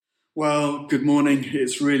Well, good morning.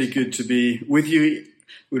 It's really good to be with you. It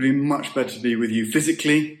would be much better to be with you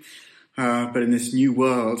physically, but in this new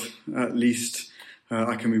world, at least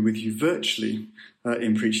I can be with you virtually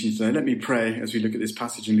in preaching today. Let me pray as we look at this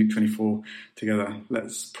passage in Luke 24 together.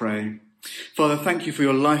 Let's pray. Father, thank you for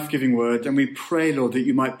your life-giving word, and we pray, Lord, that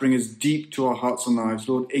you might bring us deep to our hearts and lives.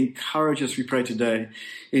 Lord, encourage us, we pray today,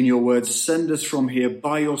 in your word. Send us from here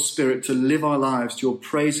by your Spirit to live our lives to your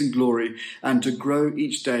praise and glory and to grow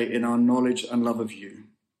each day in our knowledge and love of you.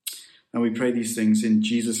 And we pray these things in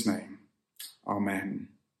Jesus' name. Amen.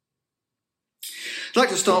 I'd like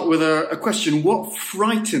to start with a question. What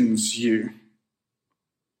frightens you?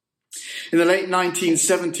 In the late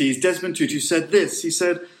 1970s, Desmond Tutu said this. He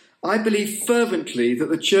said, "I believe fervently that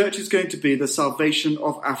the church is going to be the salvation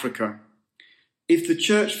of Africa. If the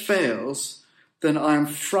church fails, then I am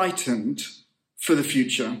frightened for the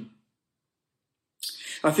future."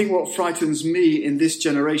 I think what frightens me in this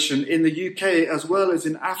generation, in the UK as well as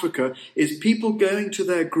in Africa, is people going to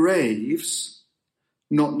their graves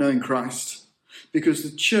not knowing Christ. Because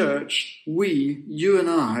the church, we, you and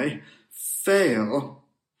I, fail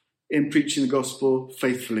in preaching the gospel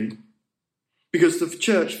faithfully. Because the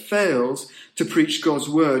church fails to preach God's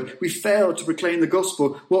word. We fail to proclaim the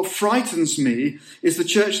gospel. What frightens me is the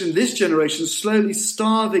church in this generation slowly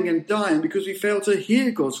starving and dying because we fail to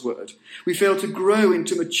hear God's word. We fail to grow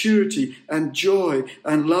into maturity and joy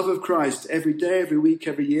and love of Christ every day, every week,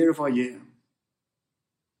 every year of our year.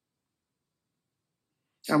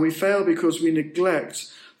 And we fail because we neglect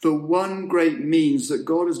the one great means that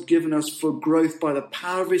God has given us for growth by the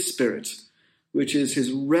power of his Spirit, which is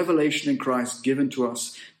his revelation in Christ given to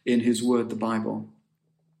us in his word, the Bible.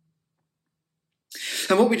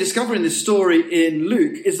 And what we discover in this story in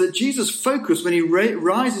Luke is that Jesus' focus when he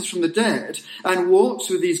rises from the dead and walks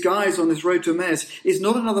with these guys on this road to Emmaus is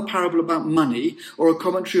not another parable about money or a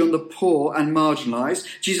commentary on the poor and marginalized.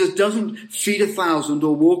 Jesus doesn't feed 1,000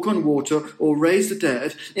 or walk on water or raise the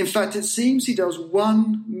dead. In fact, it seems he does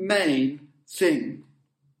one main thing.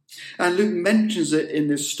 And Luke mentions it in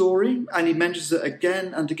this story, and he mentions it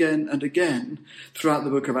again and again and again throughout the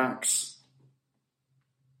book of Acts.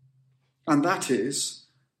 And that is,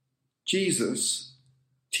 Jesus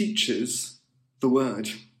teaches the word.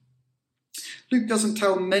 Luke doesn't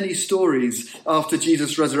tell many stories after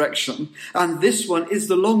Jesus' resurrection, and this one is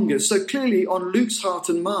the longest. So clearly, on Luke's heart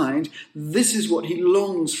and mind, this is what he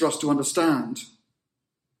longs for us to understand.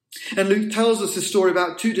 And Luke tells us a story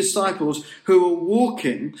about two disciples who were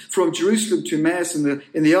walking from Jerusalem to Emmaus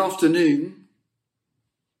in the afternoon.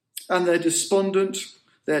 And they're despondent,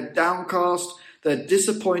 they're downcast, they're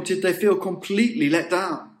disappointed, they feel completely let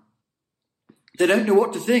down. They don't know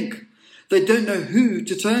what to think. They don't know who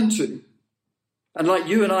to turn to. And like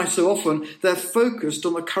you and I so often, they're focused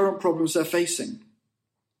on the current problems they're facing.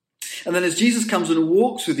 And then as Jesus comes and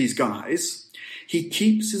walks with these guys, he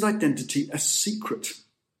keeps his identity a secret.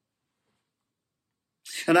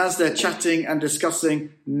 And as they're chatting and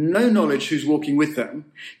discussing, no knowledge who's walking with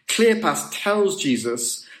them, Cleopas tells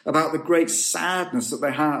Jesus about the great sadness that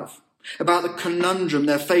they have, about the conundrum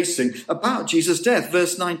they're facing, about Jesus' death.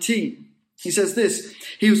 Verse 19, he says this,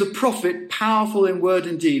 "He was a prophet, powerful in word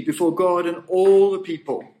and deed before God and all the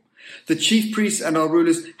people. The chief priests and our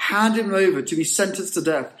rulers handed him over to be sentenced to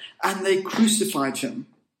death, and they crucified him.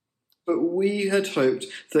 But we had hoped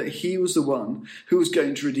that he was the one who was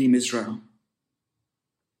going to redeem Israel."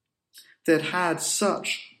 They'd had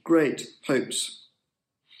such great hopes,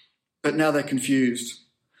 but now they're confused.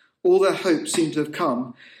 All their hopes seem to have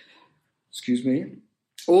come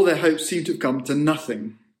to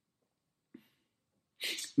nothing.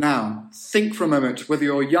 Now, think for a moment, whether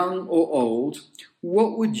you're young or old,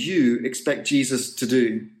 what would you expect Jesus to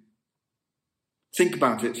do? Think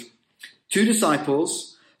about it. Two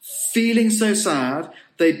disciples, feeling so sad,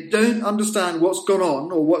 they don't understand what's gone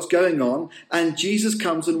on or what's going on, and Jesus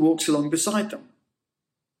comes and walks along beside them.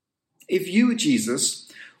 If you were Jesus,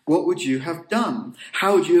 what would you have done?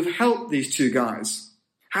 How would you have helped these two guys?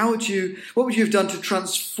 What would you have done to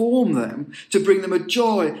transform them, to bring them a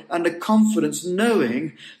joy and a confidence,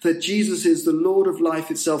 knowing that Jesus is the Lord of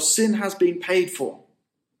life itself? Sin has been paid for.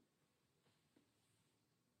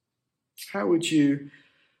 How would you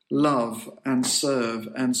love and serve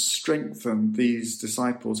and strengthen these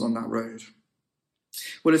disciples on that road?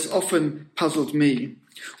 Well, it's often puzzled me.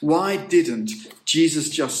 Why didn't Jesus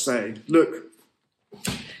just say, "Look,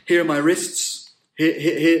 here are my wrists.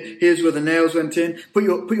 Here's where the nails went in. Put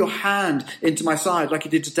your hand into my side," like he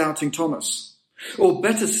did to doubting Thomas? Or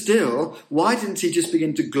better still, why didn't he just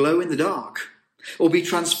begin to glow in the dark or be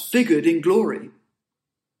transfigured in glory?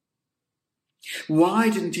 Why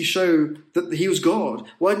didn't he show that he was God?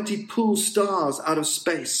 Why didn't he pull stars out of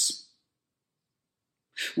space?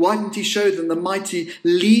 Why didn't he show them the mighty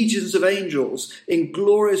legions of angels in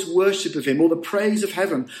glorious worship of him, or the praise of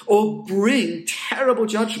heaven, or bring terrible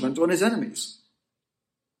judgment on his enemies?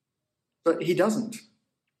 But he doesn't.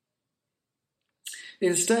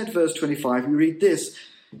 Instead, verse 25, we read this.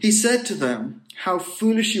 He said to them, "How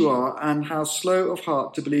foolish you are, and how slow of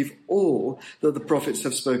heart to believe all that the prophets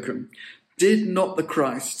have spoken. Did not the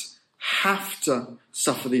Christ have to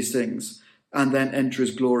suffer these things and then enter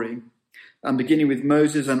his glory?" And beginning with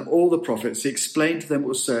Moses and all the prophets, he explained to them what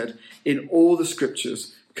was said in all the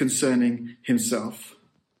scriptures concerning himself.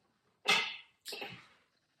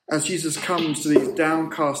 As Jesus comes to these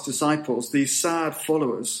downcast disciples, these sad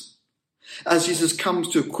followers, as Jesus comes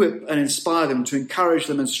to equip and inspire them, to encourage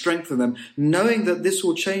them and strengthen them, knowing that this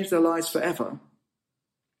will change their lives forever,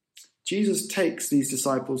 Jesus takes these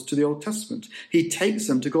disciples to the Old Testament. He takes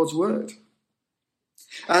them to God's word.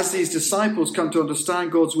 As these disciples come to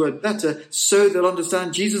understand God's word better, so they'll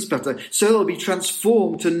understand Jesus better. So they'll be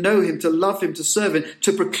transformed to know him, to love him, to serve him,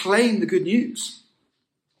 to proclaim the good news.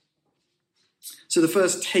 So the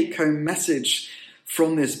first take-home message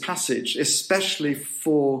from this passage, especially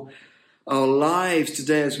for our lives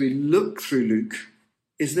today as we look through Luke,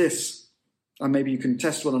 is this. And maybe you can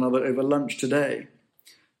test one another over lunch today.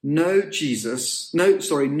 Know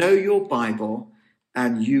your Bible,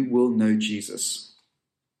 and you will know Jesus.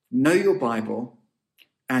 Know your Bible,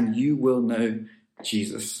 and you will know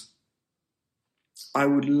Jesus. I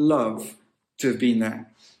would love to have been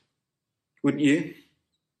there. Wouldn't you?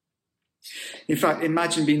 In fact,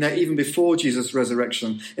 imagine being there even before Jesus'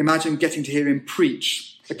 resurrection. Imagine getting to hear him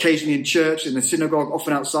preach, occasionally in church, in the synagogue,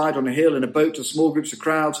 often outside on a hill, in a boat to small groups of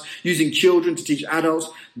crowds, using children to teach adults,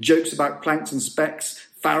 jokes about planks and specks,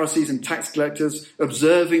 Pharisees and tax collectors,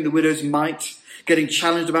 observing the widow's mite, getting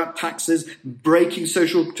challenged about taxes, breaking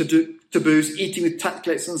social taboos, eating with tax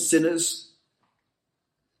collectors and sinners.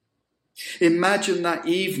 Imagine that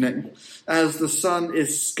evening as the sun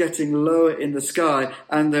is getting lower in the sky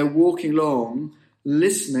and they're walking along,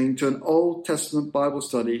 listening to an Old Testament Bible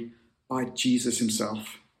study by Jesus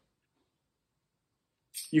himself.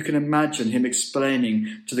 You can imagine him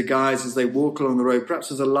explaining to the guys as they walk along the road,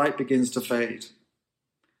 perhaps as the light begins to fade.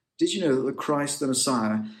 Did you know that the Christ, the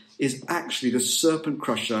Messiah, is actually the serpent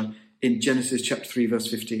crusher in Genesis chapter 3, verse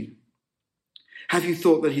 15? Have you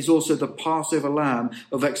thought that he's also the Passover lamb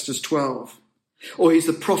of Exodus 12? Or he's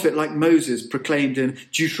the prophet like Moses proclaimed in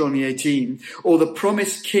Deuteronomy 18? Or the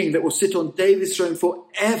promised king that will sit on David's throne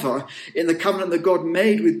forever in the covenant that God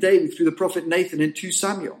made with David through the prophet Nathan in 2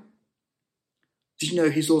 Samuel? Did you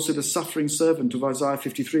know he's also the suffering servant of Isaiah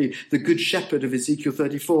 53, the good shepherd of Ezekiel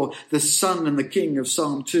 34, the son and the king of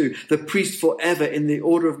Psalm 2, the priest forever in the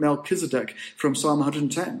order of Melchizedek from Psalm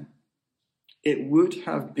 110? It would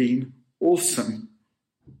have been awesome.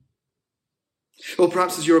 Or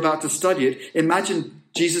perhaps as you're about to study it, imagine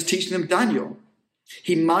Jesus teaching them Daniel.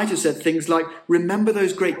 He might have said things like, remember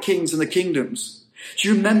those great kings and the kingdoms. Do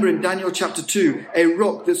you remember in Daniel chapter 2, a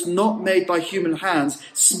rock that's not made by human hands,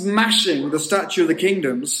 smashing the statue of the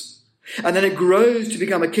kingdoms, and then it grows to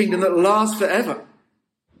become a kingdom that lasts forever?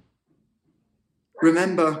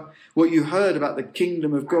 Remember what you heard about the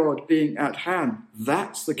kingdom of God being at hand.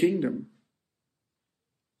 That's the kingdom.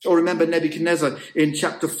 Or remember Nebuchadnezzar in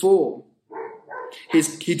chapter 4.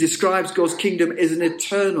 He describes God's kingdom as an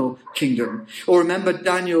eternal kingdom. Or remember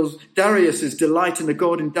Darius's delight in the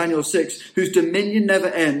God in Daniel 6, whose dominion never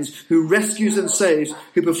ends, who rescues and saves,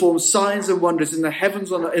 who performs signs and wonders in the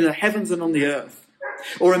heavens and on the earth.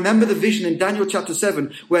 Or remember the vision in Daniel chapter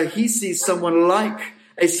 7, where he sees someone like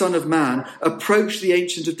a son of man approach the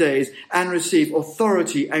Ancient of Days and receive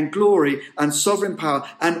authority and glory and sovereign power,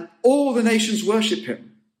 and all the nations worship him.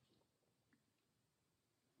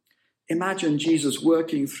 Imagine Jesus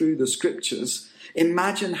working through the scriptures.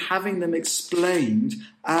 Imagine having them explained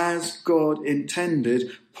as God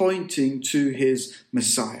intended, pointing to his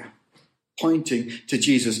Messiah, pointing to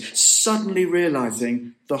Jesus, suddenly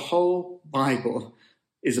realizing the whole Bible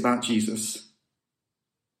is about Jesus.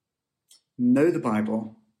 Know the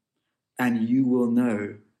Bible, and you will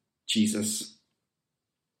know Jesus.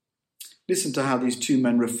 Listen to how these two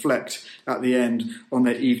men reflect at the end on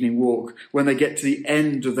their evening walk. When they get to the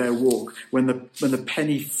end of their walk, when the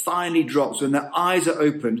penny finally drops, when their eyes are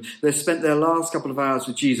opened, they've spent their last couple of hours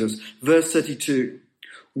with Jesus. Verse 32,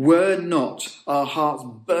 were not our hearts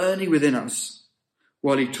burning within us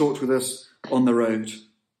while he talked with us on the road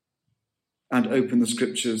and opened the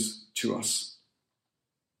scriptures to us?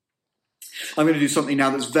 I'm going to do something now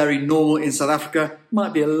that's very normal in South Africa.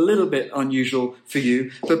 Might be a little bit unusual for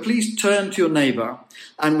you, but please turn to your neighbour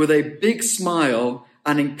and with a big smile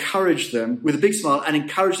encourage them with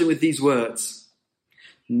these words.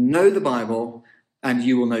 Know the Bible and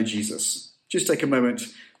you will know Jesus. Just take a moment,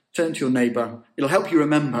 turn to your neighbour. It'll help you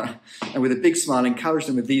remember. And with a big smile, encourage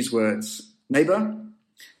them with these words. Neighbour,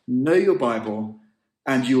 know your Bible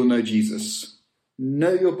and you will know Jesus.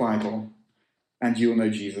 Know your Bible and you will know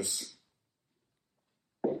Jesus.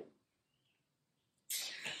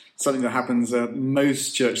 Something that happens at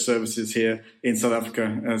most church services here in South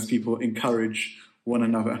Africa as people encourage one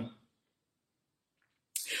another.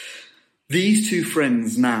 These two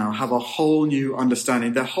friends now have a whole new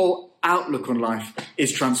understanding. Their whole outlook on life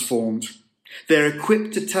is transformed. They're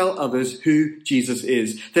equipped to tell others who Jesus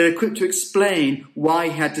is. They're equipped to explain why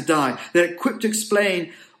he had to die. They're equipped to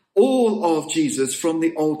explain all of Jesus from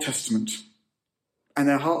the Old Testament. And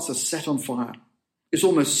their hearts are set on fire. It's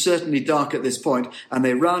almost certainly dark at this point, and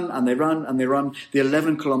they run the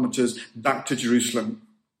 11 kilometers back to Jerusalem.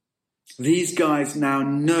 These guys now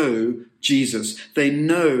know Jesus. They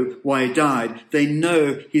know why he died. They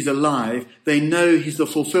know he's alive. They know he's the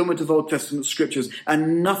fulfillment of Old Testament scriptures,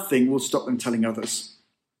 and nothing will stop them telling others.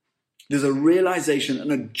 There's a realization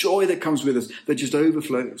and a joy that comes with us that just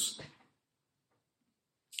overflows.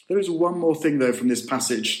 There is one more thing, though, from this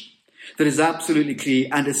passage that is absolutely key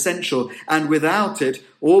and essential, and without it,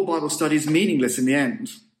 all Bible study is meaningless in the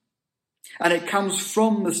end. And it comes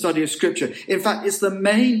from the study of Scripture. In fact, it's the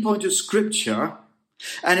main point of Scripture,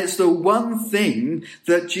 and it's the one thing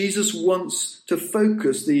that Jesus wants to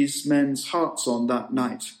focus these men's hearts on that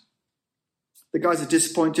night. The guys are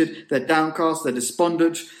disappointed, they're downcast, they're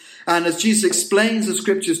despondent, and as Jesus explains the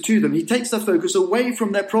Scriptures to them, he takes their focus away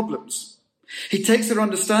from their problems. He takes their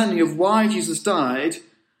understanding of why Jesus died,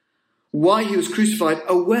 why he was crucified,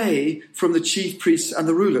 away from the chief priests and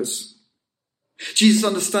the rulers. Jesus'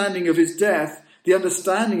 understanding of his death, the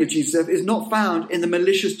understanding of Jesus' death, is not found in the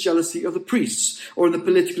malicious jealousy of the priests or in the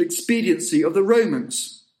political expediency of the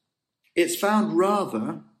Romans. It's found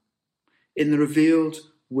rather in the revealed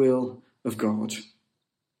will of God.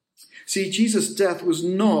 See, Jesus' death was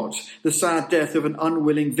not the sad death of an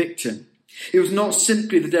unwilling victim. It was not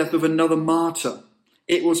simply the death of another martyr.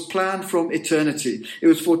 It was planned from eternity. It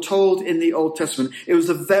was foretold in the Old Testament. It was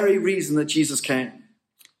the very reason that Jesus came,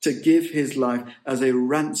 to give his life as a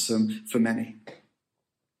ransom for many.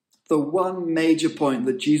 The one major point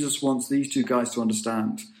that Jesus wants these two guys to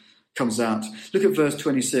understand comes out. Look at verse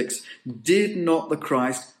 26. Did not the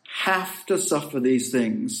Christ have to suffer these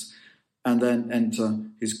things and then enter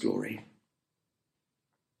his glory?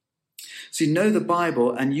 See, know the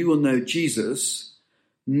Bible and you will know Jesus.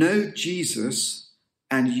 Know Jesus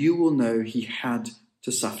and you will know he had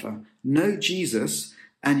to suffer. Know Jesus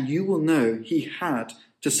and you will know he had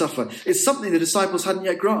to suffer. It's something the disciples hadn't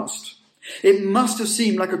yet grasped. It must have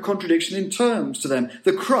seemed like a contradiction in terms to them.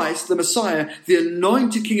 The Christ, the Messiah, the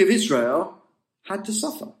anointed King of Israel, had to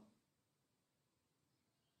suffer.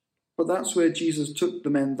 But that's where Jesus took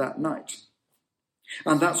the men that night.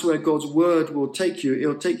 And that's where God's word will take you.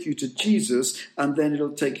 It'll take you to Jesus, and then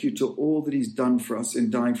it'll take you to all that he's done for us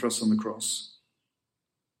in dying for us on the cross.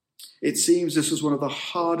 It seems this was one of the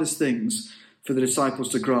hardest things for the disciples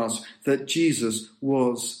to grasp, that Jesus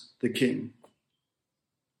was the King.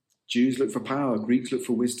 Jews look for power, Greeks look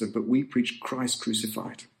for wisdom, but we preach Christ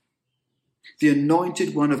crucified. The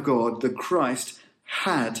anointed one of God, the Christ,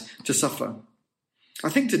 had to suffer. I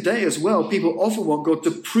think today as well, people often want God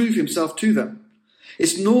to prove himself to them.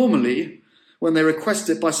 It's normally when they request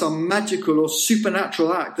it by some magical or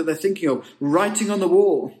supernatural act that they're thinking of, writing on the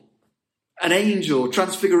wall, an angel,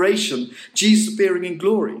 transfiguration, Jesus appearing in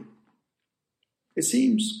glory. It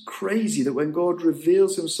seems crazy that when God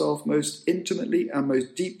reveals himself most intimately and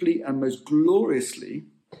most deeply and most gloriously,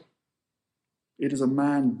 it is a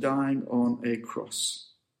man dying on a cross.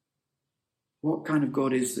 What kind of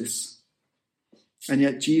God is this? And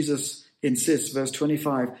yet Jesus insists, verse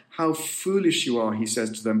 25, how foolish you are, he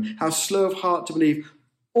says to them, how slow of heart to believe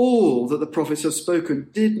all that the prophets have spoken.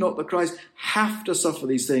 Did not the Christ have to suffer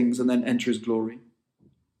these things and then enter his glory?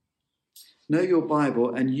 Know your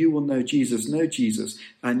Bible and you will know Jesus. Know Jesus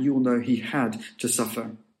and you will know he had to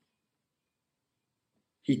suffer.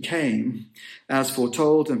 He came as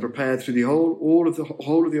foretold and prepared through the whole of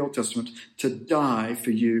the Old Testament to die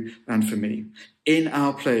for you and for me, in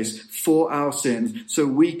our place, for our sins, so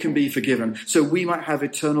we can be forgiven, so we might have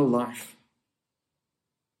eternal life.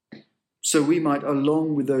 so we might,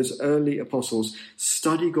 along with those early apostles,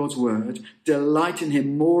 study God's word, delight in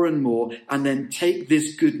him more and more, and then take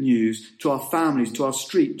this good news to our families, to our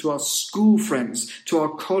street, to our school friends, to our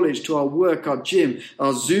college, to our work, our gym,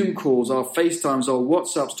 our Zoom calls, our FaceTimes, our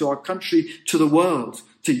WhatsApps, to our country, to the world,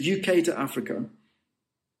 to UK, to Africa.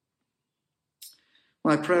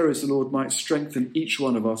 My prayer is the Lord might strengthen each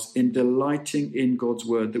one of us in delighting in God's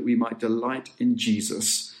word, that we might delight in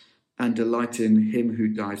Jesus and delight in him who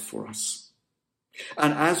died for us.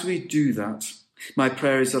 And as we do that, my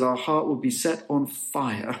prayer is that our heart will be set on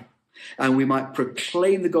fire and we might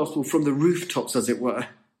proclaim the gospel from the rooftops, as it were.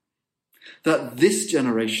 That this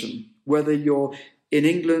generation, whether you're in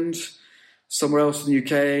England, somewhere else in the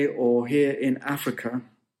UK, or here in Africa,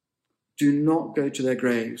 do not go to their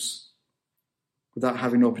graves without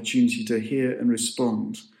having an opportunity to hear and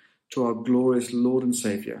respond to our glorious Lord and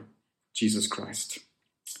Saviour, Jesus Christ.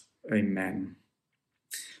 Amen.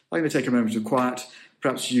 I'm going to take a moment of quiet.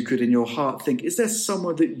 Perhaps you could, in your heart, think, is there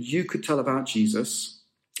someone that you could tell about Jesus?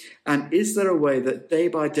 And is there a way that day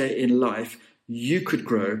by day in life you could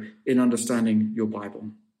grow in understanding your Bible?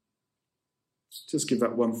 Just give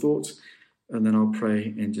that one thought, and then I'll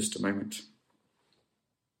pray in just a moment.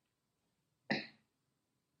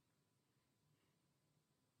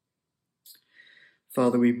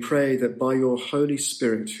 Father, we pray that by your Holy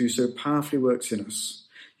Spirit, who so powerfully works in us,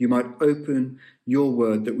 you might open your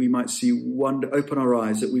word, that we might see open our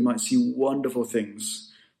eyes, that we might see wonderful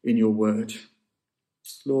things in your word.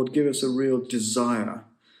 Lord, give us a real desire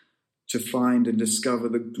to find and discover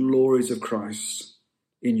the glories of Christ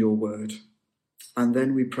in your word. And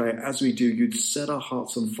then we pray, as we do, you'd set our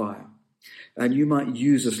hearts on fire. And you might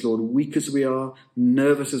use us, Lord, weak as we are,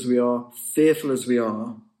 nervous as we are, fearful as we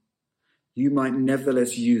are. You might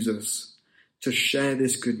nevertheless use us to share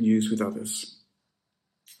this good news with others.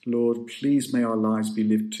 Lord, please may our lives be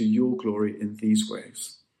lived to your glory in these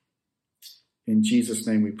ways. In Jesus'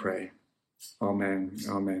 name we pray. Amen.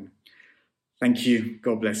 Amen. Thank you.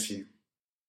 God bless you.